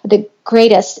has the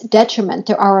greatest detriment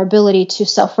to our ability to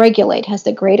self-regulate, has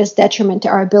the greatest detriment to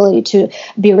our ability to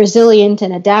be resilient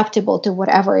and adaptable to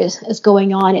whatever is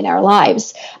going on in our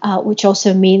lives, which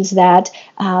also means that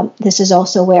this is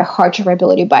also where hardship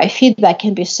variability biofeedback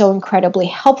can be so incredibly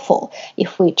helpful.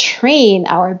 If we train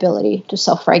our ability to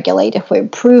self-regulate, if we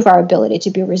improve our ability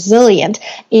to be resilient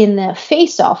in the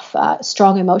face of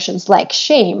strong emotions like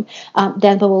shame,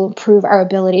 then we will improve our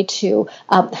ability to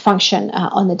function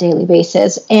on a daily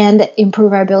basis. And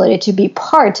improve our ability to be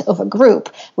part of a group,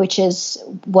 which is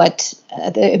what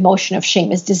the emotion of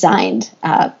shame is designed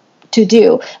to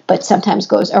do, but sometimes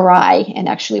goes awry and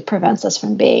actually prevents us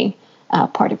from being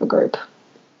part of a group.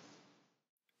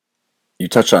 You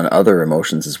touch on other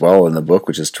emotions as well in the book,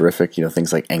 which is terrific.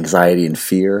 Things like anxiety and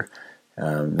fear.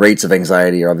 Rates of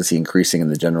anxiety are obviously increasing in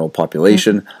the general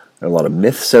population. There are a lot of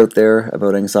myths out there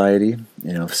about anxiety,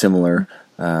 similar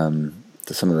to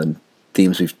some of the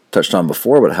themes we've touched on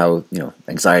before, about how,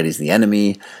 anxiety is the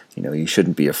enemy. You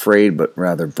shouldn't be afraid, but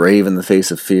rather brave in the face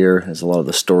of fear. There's a lot of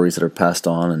the stories that are passed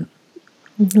on. And,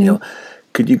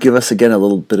 could you give us again a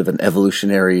little bit of an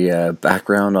evolutionary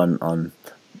background on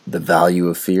the value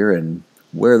of fear and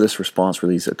where this response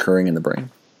really is occurring in the brain?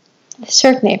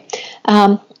 Certainly.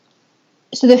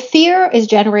 So the fear is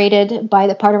generated by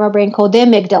the part of our brain called the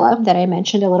amygdala that I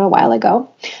mentioned a little while ago.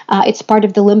 It's part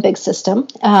of the limbic system.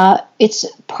 It's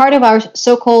part of our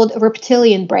so-called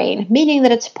reptilian brain, meaning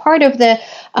that it's part of the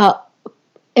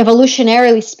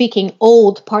evolutionarily speaking,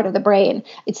 old part of the brain.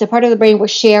 It's a part of the brain we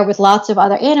share with lots of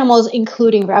other animals,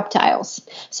 including reptiles.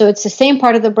 So it's the same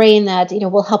part of the brain that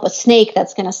will help a snake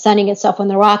that's kind of sunning itself on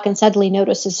the rock and suddenly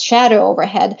notices shadow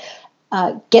overhead.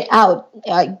 Get out,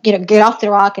 get off the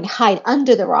rock and hide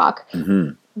under the rock,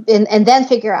 and then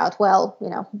figure out,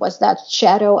 was that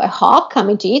shadow a hawk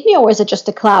coming to eat me, or is it just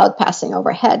a cloud passing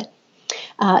overhead?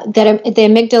 The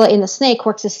amygdala in the snake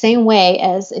works the same way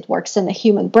as it works in the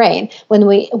human brain. When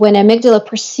amygdala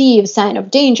perceives sign of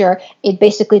danger, it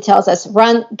basically tells us,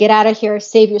 run, get out of here,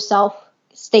 save yourself,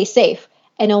 stay safe.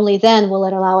 And only then will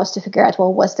it allow us to figure out,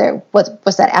 was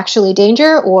that actually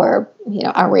danger, or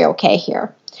are we okay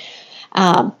here?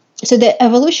 So the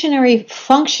evolutionary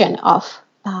function of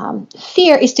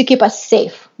fear is to keep us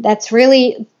safe. That's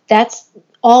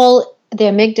all the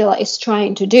amygdala is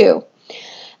trying to do.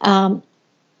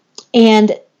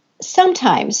 And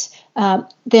sometimes the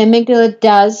amygdala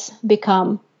does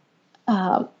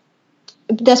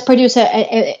produce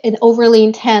an overly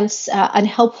intense,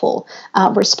 unhelpful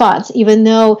response, even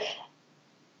though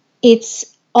it's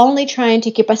only trying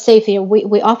to keep us safe.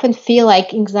 We often feel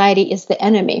like anxiety is the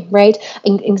enemy, right?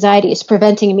 Anxiety is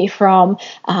preventing me from,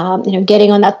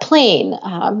 getting on that plane,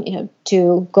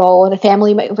 to go on a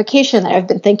family vacation that I've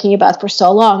been thinking about for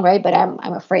so long, right? But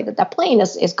I'm afraid that plane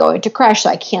is going to crash, so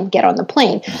I can't get on the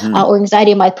plane. Or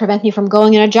anxiety might prevent me from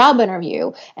going in a job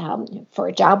interview for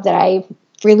a job that I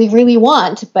really, really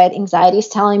want, but anxiety is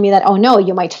telling me that, oh no,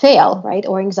 you might fail, right?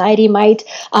 Or anxiety might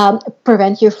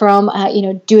prevent you from,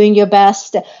 doing your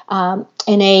best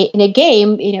in a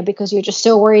game, because you're just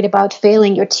so worried about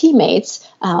failing your teammates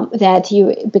that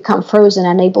you become frozen,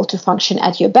 unable to function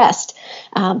at your best.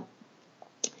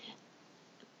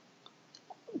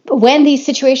 When these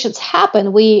situations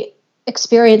happen, we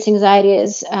experience anxiety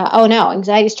as, oh no,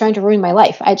 anxiety is trying to ruin my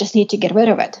life. I just need to get rid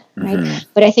of it, right?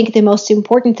 But I think the most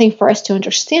important thing for us to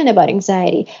understand about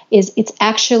anxiety is it's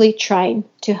actually trying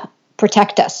to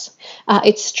protect us.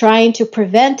 It's trying to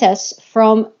prevent us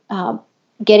from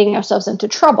getting ourselves into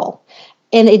trouble.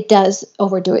 And it does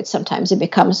overdo it sometimes. It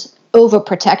becomes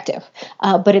overprotective.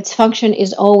 But its function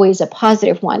is always a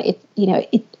positive one.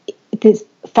 The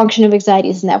function of anxiety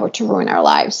is never to ruin our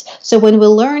lives. So when we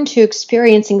learn to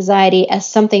experience anxiety as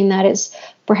something that is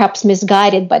perhaps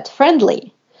misguided but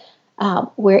friendly,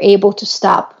 we're able to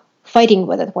stop fighting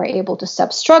with it. We're able to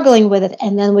stop struggling with it,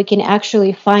 and then we can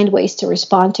actually find ways to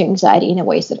respond to anxiety in a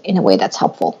way that's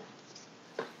helpful.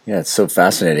 Yeah, it's so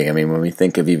fascinating. I mean, when we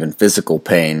think of even physical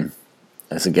pain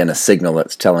as, again, a signal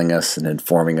that's telling us and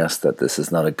informing us that this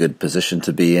is not a good position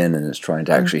to be in, and it's trying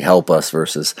to actually help us,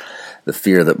 versus the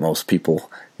fear that most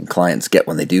people and clients get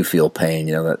when they do feel pain,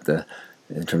 that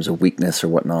in terms of weakness or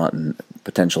whatnot and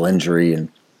potential injury, and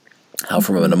how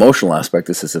from an emotional aspect,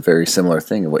 this is a very similar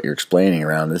thing of what you're explaining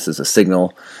around. This is a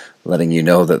signal letting you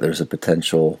know that there's a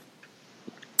potential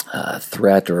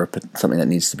threat or something that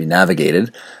needs to be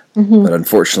navigated. But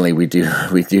unfortunately, we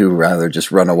do rather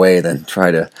just run away than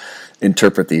try to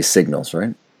interpret these signals,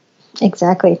 right?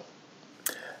 Exactly.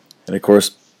 And of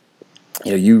course,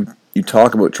 you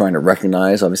talk about trying to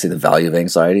recognize, obviously, the value of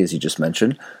anxiety, as you just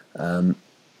mentioned, and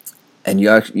you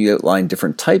outline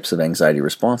different types of anxiety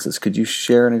responses. Could you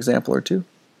share an example or two?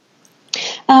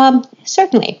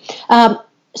 Certainly.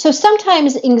 So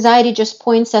sometimes anxiety just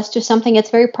points us to something that's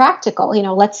very practical.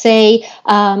 Let's say,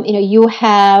 you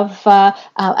have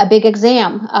a big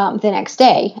exam the next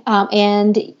day,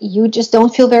 and you just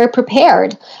don't feel very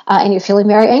prepared, and you're feeling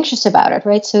very anxious about it,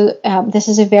 right? So this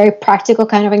is a very practical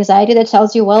kind of anxiety that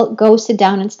tells you, well, go sit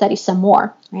down and study some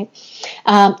more, right?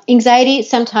 Anxiety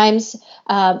sometimes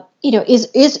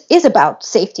is about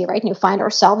safety, right? And you find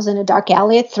ourselves in a dark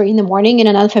alley at 3 a.m. in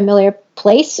an unfamiliar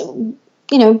place.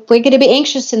 We're going to be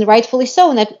anxious, and rightfully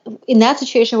so. And in that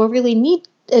situation, we really need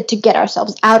to get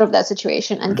ourselves out of that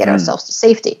situation and get ourselves to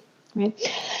safety, right?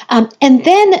 And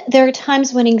then there are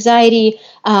times when anxiety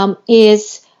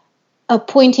is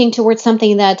pointing towards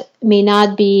something that may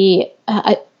not be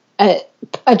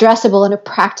addressable in a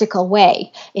practical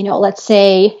way. Let's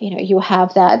say, you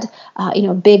have that,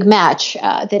 big match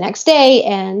the next day,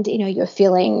 and, you're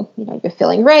feeling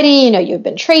ready, you've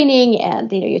been training,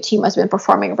 and, your team has been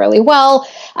performing really well.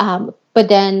 But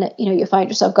then, you find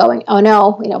yourself going, oh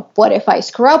no, what if I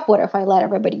screw up? What if I let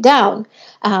everybody down?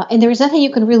 And there's nothing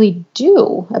you can really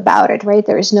do about it, right?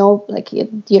 There is no,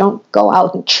 you don't go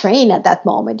out and train at that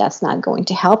moment. That's not going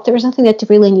to help. There's nothing that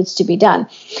really needs to be done.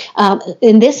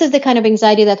 And this is the kind of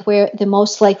anxiety that we're the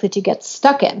most likely to get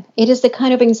stuck in. It is the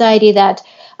kind of anxiety that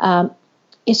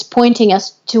is pointing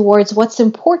us towards what's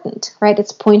important, right?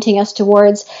 It's pointing us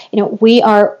towards, we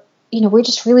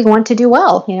just really want to do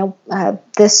well.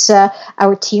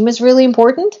 Our team is really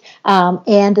important,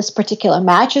 and this particular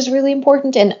match is really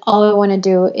important, and all we want to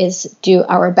do is do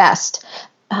our best.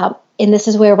 And this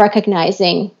is where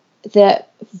recognizing the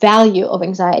value of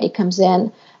anxiety comes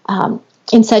in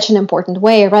such an important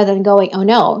way, rather than going, oh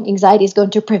no, anxiety is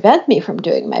going to prevent me from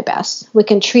doing my best. We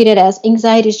can treat it as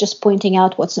anxiety is just pointing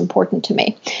out what's important to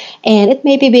me. And it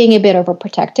may be being a bit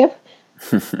overprotective,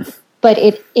 but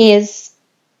it is...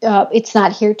 it's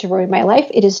not here to ruin my life.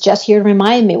 It is just here to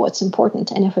remind me what's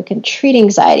important. And if we can treat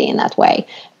anxiety in that way,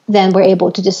 then we're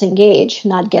able to disengage,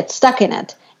 not get stuck in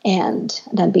it, and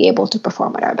then be able to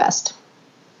perform at our best.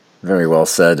 Very well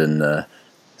said, and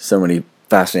so many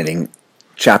fascinating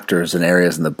chapters and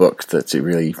areas in the book that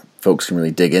folks can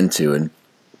really dig into. And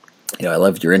I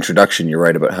love your introduction. You're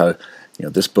right about how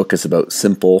this book is about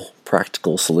simple,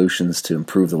 practical solutions to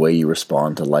improve the way you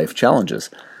respond to life challenges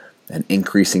and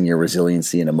increasing your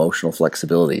resiliency and emotional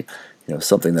flexibility.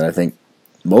 Something that I think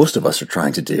most of us are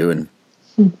trying to do. And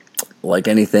like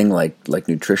anything, like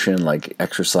nutrition, like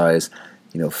exercise,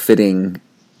 fitting,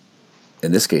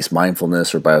 in this case,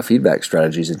 mindfulness or biofeedback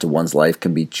strategies into one's life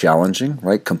can be challenging,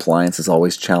 right? Compliance is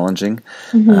always challenging.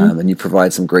 And you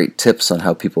provide some great tips on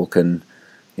how people can,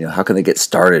 how can they get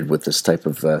started with this type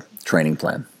of training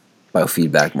plan,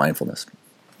 biofeedback, mindfulness.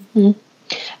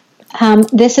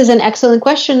 This is an excellent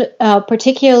question,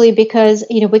 particularly because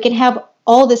we can have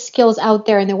all the skills out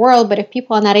there in the world, but if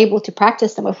people are not able to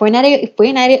practice them, if we're not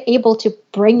able to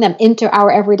bring them into our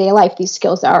everyday life, these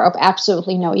skills are of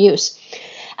absolutely no use.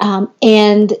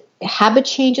 And habit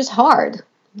change is hard.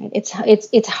 It's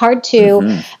hard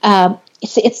to.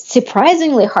 It's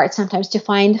surprisingly hard sometimes to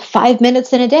find 5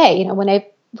 minutes in a day.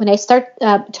 When I start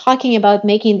talking about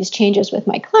making these changes with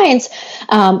my clients,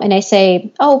 and I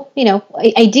say,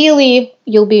 ideally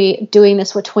you'll be doing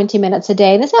this for 20 minutes a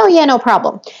day. And they say, oh yeah, no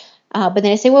problem. But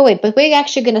then I say, well, wait, but we're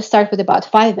actually going to start with about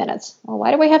 5 minutes. Well,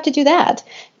 why do we have to do that?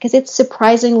 Because it's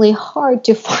surprisingly hard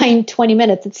to find 20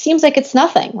 minutes. It seems like it's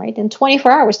nothing, right? In 24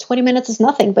 hours, 20 minutes is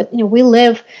nothing. But, we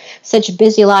live such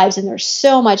busy lives and there's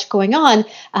so much going on.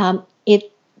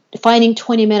 Finding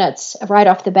 20 minutes right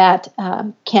off the bat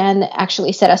can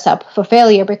actually set us up for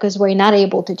failure because we're not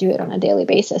able to do it on a daily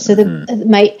basis. So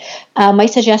my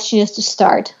suggestion is to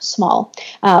start small.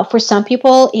 For some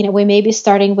people, we may be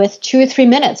starting with 2 or 3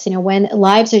 minutes, when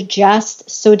lives are just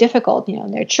so difficult,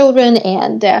 their children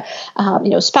and,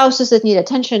 spouses that need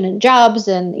attention and jobs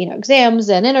and, exams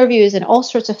and interviews and all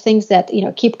sorts of things that,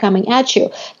 keep coming at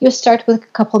you. You start with a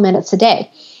couple minutes a day.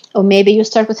 Or maybe you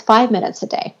start with 5 minutes a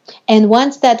day. And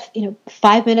once that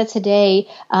 5 minutes a day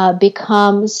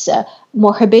becomes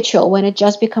more habitual, when it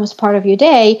just becomes part of your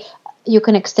day, you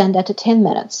can extend that to 10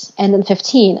 minutes, and then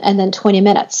 15, and then 20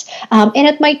 minutes. And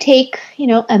it might take,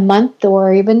 a month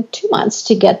or even 2 months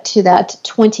to get to that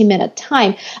 20-minute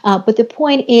time. But the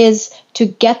point is to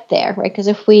get there, right? Because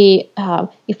if we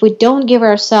don't give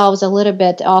ourselves a little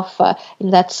bit of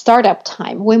that startup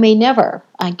time, we may never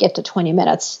get to 20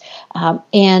 minutes.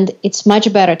 And it's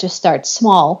much better to start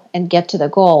small and get to the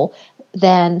goal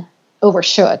than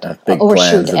overshoot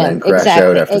plans and then crash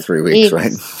out after 3 weeks,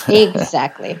 right?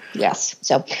 Exactly. Yes.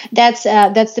 So that's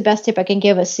the best tip I can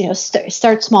give is,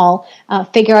 start small,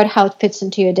 figure out how it fits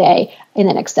into your day, and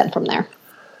then extend from there.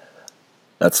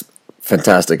 That's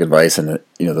fantastic advice, and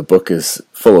the book is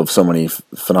full of so many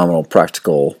phenomenal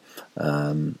practical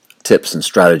tips and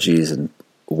strategies and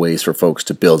ways for folks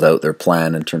to build out their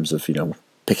plan in terms of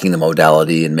picking the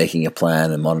modality and making a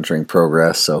plan and monitoring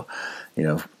progress. So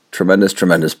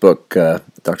tremendous book,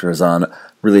 Dr. Khazan.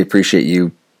 Really appreciate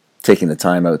you taking the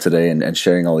time out today and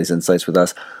sharing all these insights with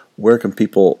us. Where can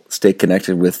people stay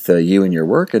connected with you and your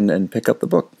work and pick up the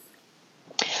book?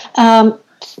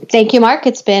 Thank you, Mark.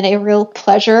 It's been a real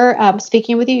pleasure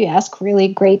speaking with you. You ask really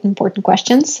great, important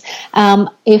questions.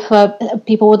 If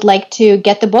people would like to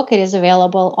get the book, it is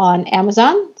available on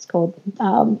Amazon. It's called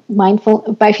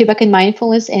Biofeedback and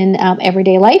Mindfulness in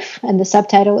Everyday Life, and the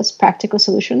subtitle is Practical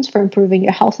Solutions for Improving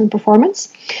Your Health and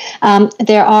Performance.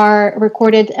 There are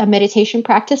recorded meditation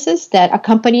practices that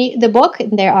accompany the book,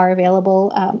 and they are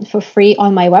available for free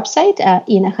on my website,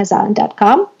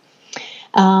 inakhazan.com.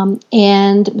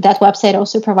 And that website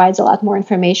also provides a lot more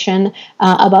information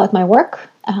about my work.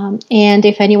 And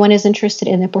if anyone is interested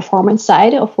in the performance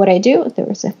side of what I do, there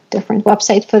is a different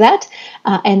website for that.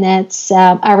 And that's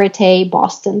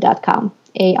areteboston.com,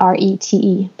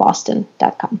 ARETE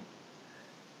Boston.com.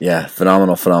 Yeah,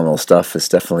 phenomenal stuff. It's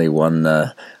definitely one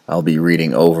I'll be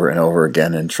reading over and over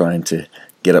again and trying to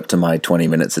get up to my 20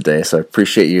 minutes a day. So I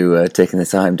appreciate you taking the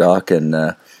time, Doc,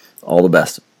 and all the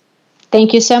best.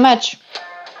 Thank you so much.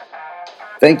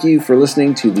 Thank you for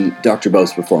listening to the Dr.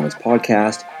 Bubs Performance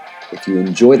Podcast. If you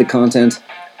enjoy the content,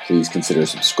 please consider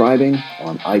subscribing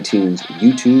on iTunes,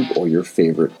 YouTube, or your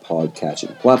favorite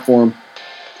podcatching platform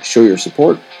to show your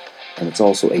support. And it's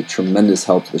also a tremendous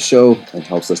help to the show and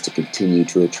helps us to continue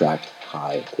to attract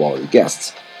high-quality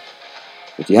guests.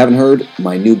 If you haven't heard,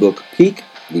 my new book, Peak,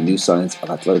 The New Science of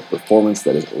Athletic Performance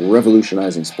That Is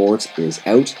Revolutionizing Sports, is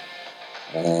out.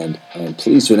 And I'm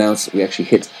pleased to announce we actually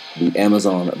hit the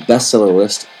Amazon bestseller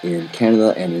list in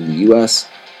Canada and in the US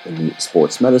in the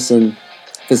sports medicine,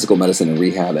 physical medicine and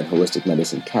rehab, and holistic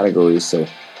medicine categories. So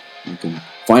you can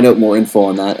find out more info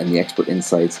on that and the expert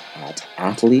insights at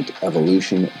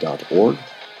athleteevolution.org.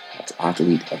 That's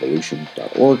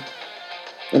athleteevolution.org.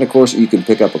 And of course, you can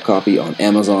pick up a copy on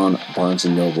Amazon, Barnes &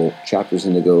 Noble, Chapters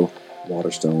Indigo,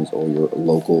 Waterstones, or your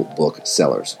local book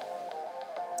sellers.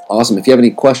 Awesome. If you have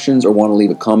any questions or want to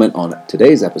leave a comment on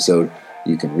today's episode,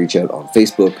 you can reach out on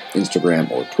Facebook,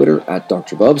 Instagram, or Twitter at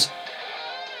Dr. Bubs.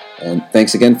 And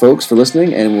thanks again, folks, for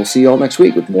listening, and we'll see you all next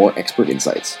week with more expert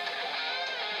insights.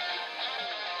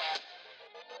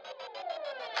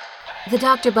 The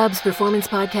Dr. Bubs Performance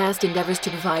Podcast endeavors to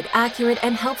provide accurate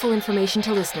and helpful information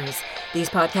to listeners. These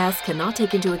podcasts cannot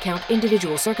take into account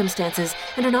individual circumstances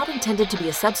and are not intended to be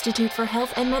a substitute for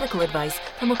health and medical advice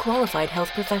from a qualified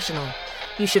health professional.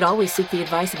 You should always seek the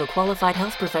advice of a qualified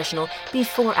health professional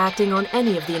before acting on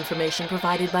any of the information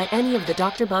provided by any of the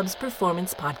Dr. Bubs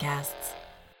Performance Podcasts.